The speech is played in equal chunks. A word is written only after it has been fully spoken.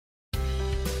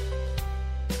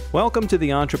Welcome to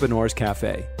the Entrepreneurs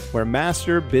Cafe, where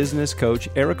master business coach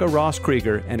Erica Ross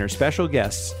Krieger and her special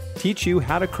guests teach you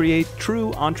how to create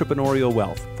true entrepreneurial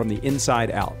wealth from the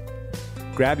inside out.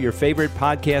 Grab your favorite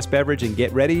podcast beverage and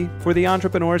get ready for the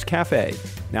Entrepreneurs Cafe.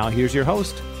 Now here's your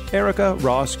host, Erica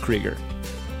Ross Krieger.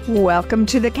 Welcome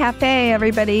to the cafe,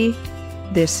 everybody.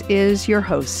 This is your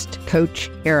host, Coach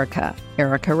Erica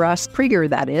Ross Krieger,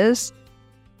 that is.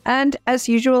 And as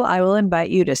usual, I will invite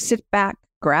you to sit back,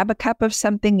 grab a cup of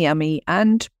something yummy,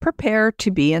 and prepare to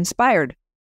be inspired.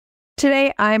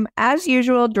 Today, I'm, as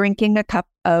usual, drinking a cup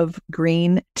of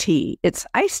green tea. It's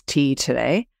iced tea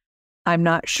today. I'm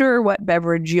not sure what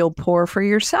beverage you'll pour for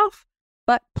yourself,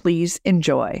 but please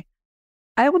enjoy.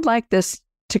 I would like this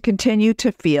to continue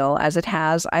to feel, as it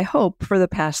has, I hope, for the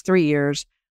past 3 years,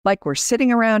 like we're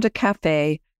sitting around a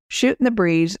cafe, shooting the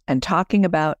breeze, and talking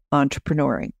about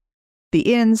entrepreneuring.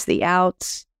 The ins, the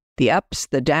outs, the ups,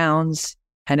 the downs,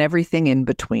 and everything in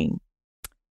between.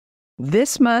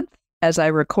 This month, as I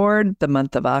record the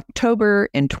month of October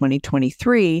in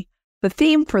 2023, the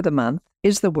theme for the month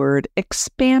is the word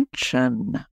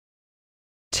expansion.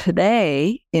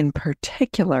 Today, in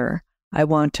particular, I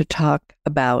want to talk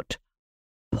about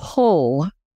pull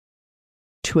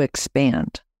to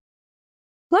expand.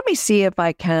 Let me see if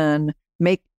I can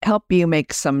help you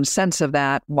make some sense of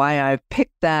that, why I've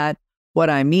picked that, what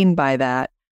I mean by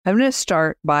that. I'm going to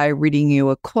start by reading you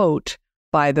a quote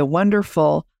by the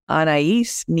wonderful Anais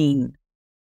Nin.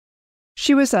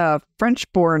 She was a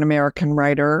French-born American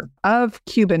writer of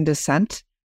Cuban descent.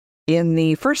 In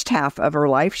the first half of her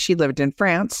life, she lived in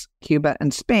France, Cuba,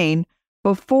 and Spain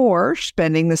before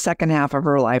spending the second half of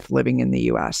her life living in the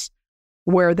U.S.,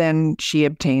 where then she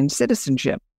obtained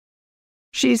citizenship.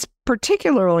 She's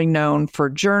particularly known for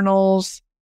journals,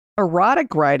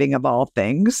 erotic writing of all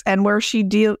things, and where she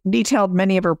detailed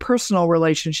many of her personal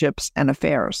relationships and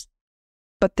affairs.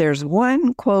 But there's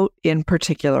one quote in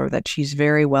particular that she's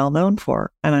very well known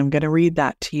for, and I'm going to read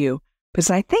that to you because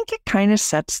I think it kind of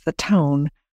sets the tone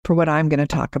for what I'm going to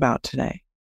talk about today.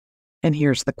 And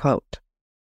here's the quote.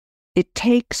 "It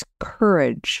takes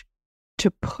courage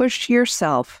to push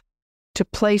yourself to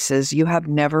places you have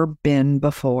never been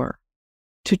before,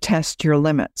 to test your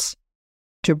limits,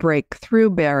 to break through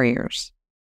barriers.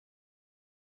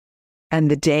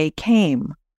 And the day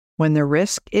came when the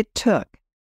risk it took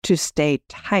to stay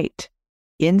tight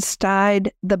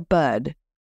inside the bud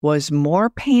was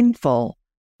more painful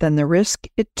than the risk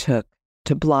it took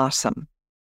to blossom."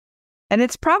 And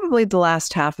it's probably the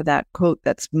last half of that quote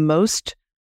that's most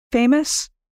famous.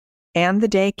 And the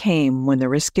day came when the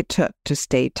risk it took to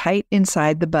stay tight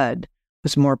inside the bud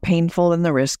was more painful than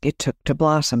the risk it took to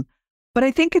blossom. But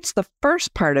I think it's the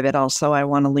first part of it also I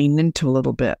want to lean into a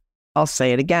little bit. I'll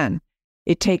say it again.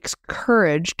 It takes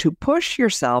courage to push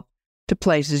yourself to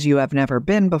places you have never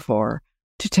been before,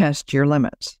 to test your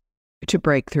limits, to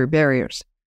break through barriers.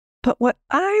 But what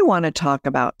I want to talk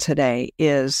about today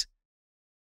is,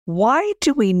 why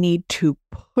do we need to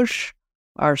push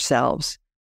ourselves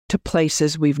to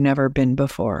places we've never been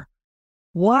before?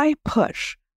 Why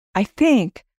push? I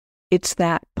think it's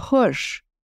that push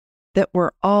that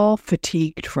we're all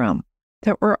fatigued from,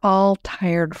 that we're all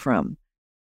tired from.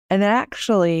 And it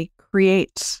actually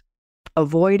creates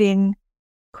avoiding,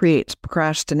 creates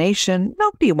procrastination.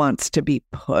 Nobody wants to be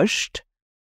pushed,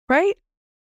 right?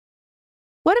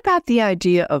 What about the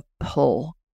idea of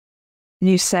pull? And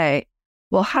you say,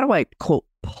 well, how do I, quote,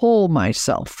 pull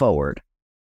myself forward?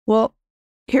 Well,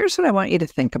 here's what I want you to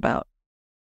think about.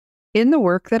 In the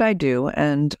work that I do,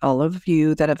 and all of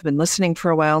you that have been listening for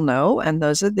a while know, and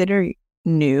those that are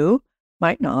new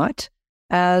might not,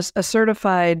 as a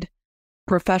certified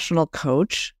professional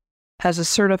coach, as a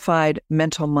certified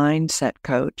mental mindset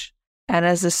coach, and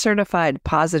as a certified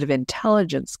positive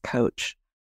intelligence coach,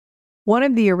 one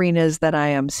of the arenas that I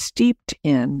am steeped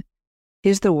in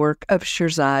is the work of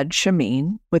Shirzad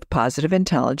Chamine with Positive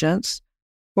Intelligence,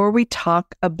 where we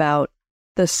talk about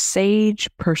the sage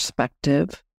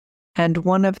perspective. And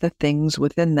one of the things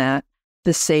within that,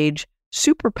 the sage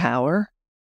superpower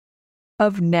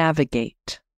of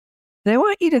navigate. And I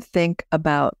want you to think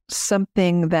about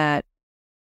something that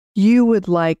you would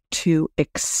like to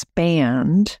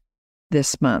expand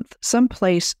this month, some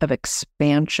place of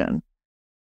expansion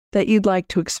that you'd like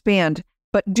to expand,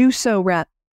 but do so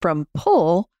from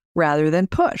pull rather than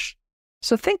push.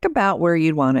 So think about where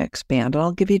you'd want to expand.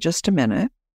 I'll give you just a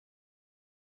minute,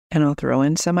 and I'll throw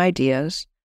in some ideas.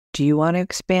 Do you want to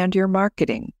expand your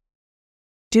marketing?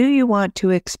 Do you want to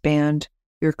expand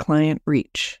your client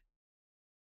reach?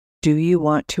 Do you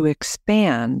want to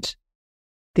expand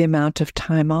the amount of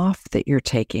time off that you're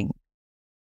taking?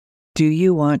 Do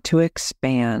you want to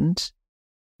expand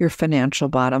your financial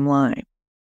bottom line?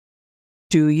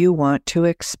 Do you want to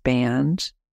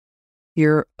expand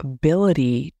your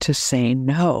ability to say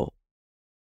no?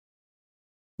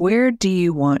 Where do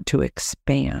you want to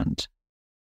expand?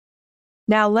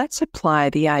 Now let's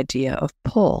apply the idea of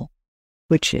pull,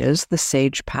 which is the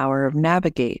sage power of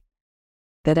navigate,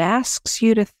 that asks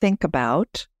you to think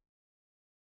about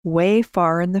way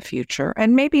far in the future,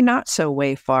 and maybe not so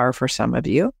way far for some of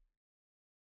you.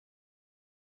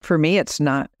 For me, it's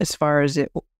not as far as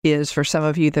it is for some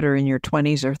of you that are in your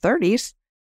 20s or 30s.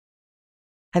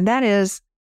 And that is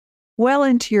well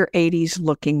into your 80s,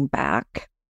 looking back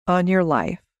on your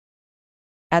life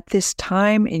at this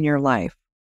time in your life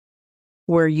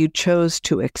where you chose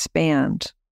to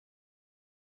expand.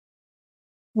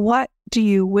 What do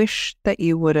you wish that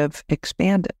you would have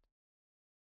expanded?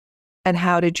 And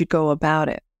how did you go about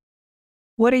it?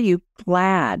 What are you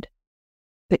glad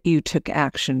that you took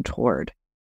action toward?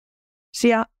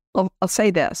 See, I'll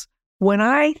say this. When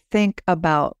I think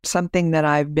about something that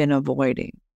I've been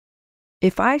avoiding,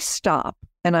 if I stop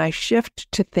and I shift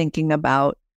to thinking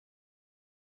about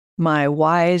my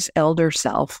wise elder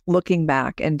self, looking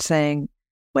back and saying,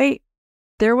 wait,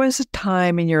 there was a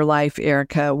time in your life,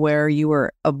 Erica, where you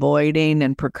were avoiding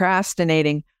and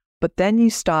procrastinating, but then you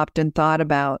stopped and thought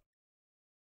about,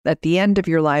 at the end of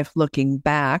your life looking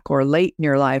back, or late in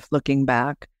your life looking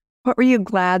back, what were you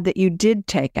glad that you did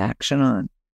take action on?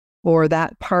 Or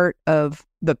that part of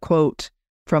the quote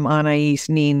from Anais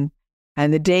Nin,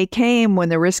 and the day came when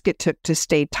the risk it took to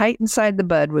stay tight inside the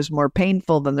bud was more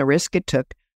painful than the risk it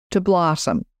took to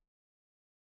blossom.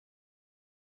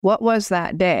 What was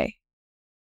that day?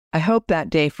 I hope that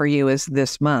day for you is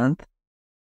this month.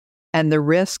 And the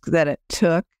risk that it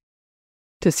took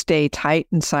to stay tight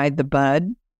inside the bud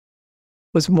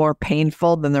was more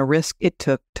painful than the risk it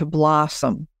took to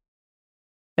blossom.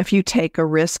 If you take a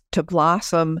risk to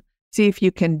blossom, see if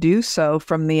you can do so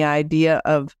from the idea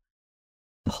of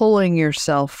pulling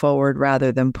yourself forward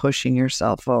rather than pushing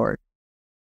yourself forward.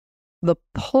 The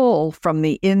pull from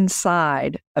the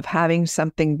inside of having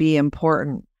something be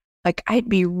important. Like, I'd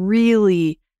be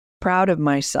really proud of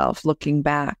myself looking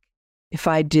back if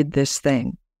I did this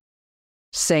thing.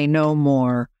 Say no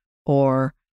more,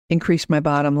 or increase my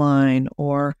bottom line,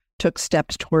 or took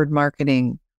steps toward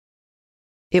marketing.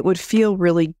 It would feel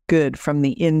really good from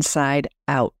the inside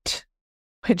out,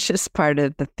 which is part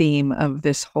of the theme of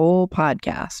this whole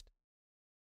podcast.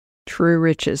 True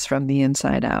riches from the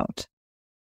inside out.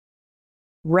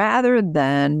 Rather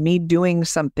than me doing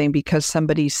something because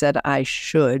somebody said I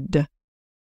should,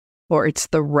 or it's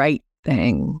the right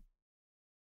thing.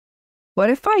 What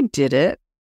if I did it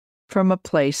from a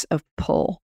place of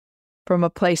pull, from a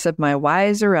place of my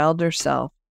wiser elder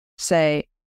self? Say,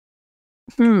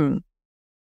 I'd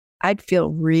feel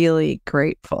really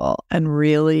grateful and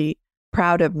really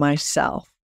proud of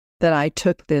myself that I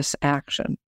took this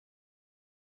action.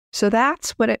 So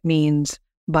that's what it means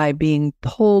by being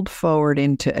pulled forward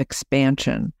into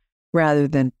expansion rather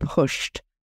than pushed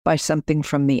by something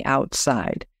from the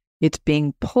outside. It's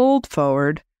being pulled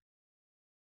forward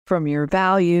from your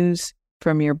values,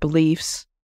 from your beliefs,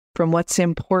 from what's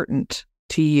important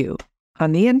to you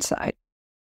on the inside.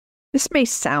 This may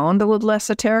sound a little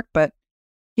esoteric, but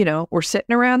we're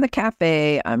sitting around the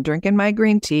cafe, I'm drinking my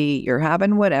green tea, you're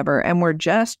having whatever, and we're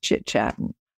just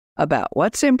chit-chatting about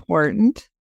what's important,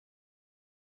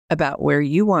 about where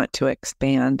you want to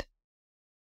expand.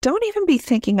 Don't even be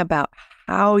thinking about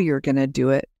how you're going to do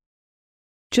it.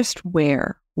 Just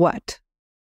where, what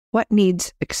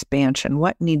needs expansion,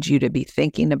 what needs you to be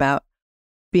thinking about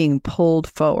being pulled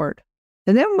forward.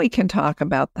 And then we can talk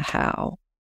about the how.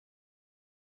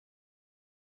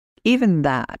 Even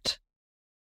that,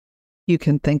 you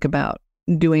can think about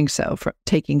doing so, for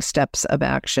taking steps of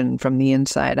action from the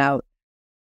inside out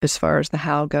as far as the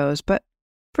how goes. But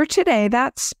for today,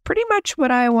 that's pretty much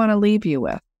what I want to leave you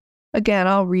with. Again,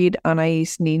 I'll read Anais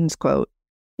Nin's quote.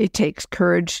 It takes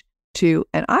courage to,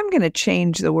 and I'm going to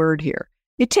change the word here.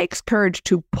 It takes courage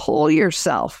to pull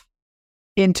yourself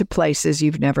into places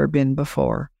you've never been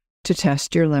before, to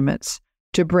test your limits,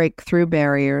 to break through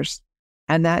barriers.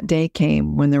 And that day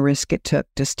came when the risk it took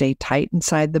to stay tight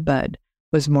inside the bud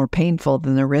was more painful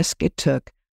than the risk it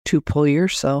took to pull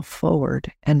yourself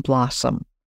forward and blossom.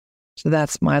 So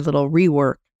that's my little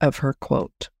rework of her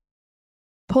quote.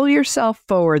 Pull yourself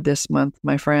forward this month,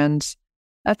 my friends.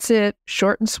 That's it.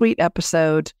 Short and sweet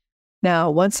episode. Now,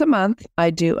 once a month, I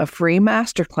do a free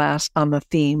masterclass on the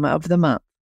theme of the month.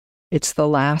 It's the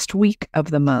last week of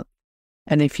the month.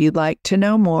 And if you'd like to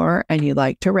know more and you'd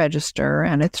like to register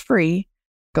and it's free,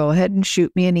 go ahead and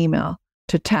shoot me an email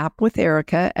to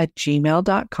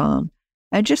tapwitherica@gmail.com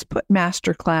and just put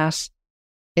masterclass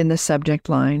in the subject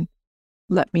line.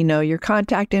 Let me know your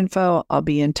contact info. I'll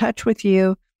be in touch with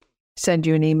you, send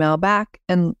you an email back,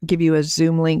 and give you a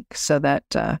Zoom link so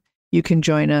that you can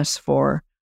join us for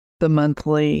the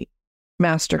monthly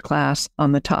masterclass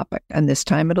on the topic. And this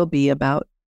time it'll be about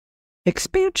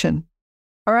expansion.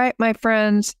 All right, my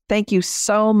friends, thank you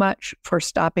so much for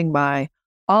stopping by.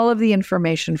 All of the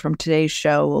information from today's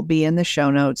show will be in the show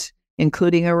notes,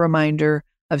 including a reminder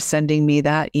of sending me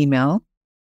that email.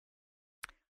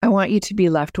 I want you to be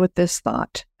left with this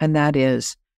thought, and that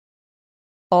is,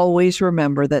 always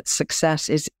remember that success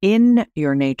is in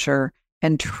your nature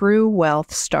and true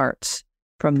wealth starts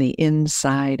from the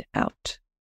inside out.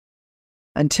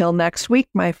 Until next week,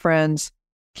 my friends,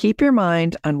 keep your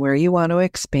mind on where you want to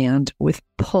expand with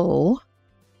pull,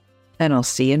 and I'll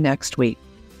see you next week.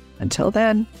 Until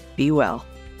then, be well.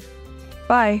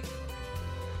 Bye.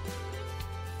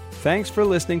 Thanks for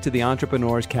listening to the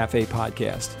Entrepreneurs Cafe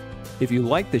podcast. If you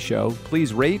like the show,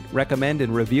 please rate, recommend,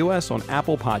 and review us on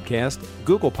Apple Podcast,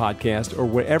 Google Podcast, or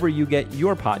wherever you get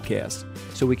your podcasts,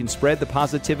 so we can spread the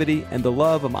positivity and the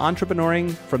love of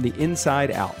entrepreneuring from the inside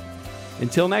out.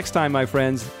 Until next time, my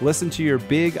friends, listen to your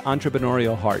big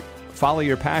entrepreneurial heart. Follow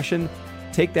your passion,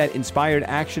 take that inspired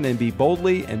action, and be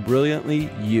boldly and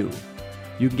brilliantly you.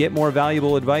 You can get more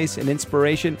valuable advice and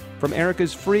inspiration from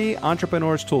Erica's free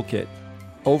Entrepreneur's Toolkit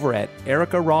over at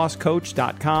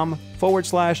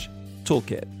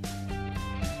ericarosscoach.com/toolkit.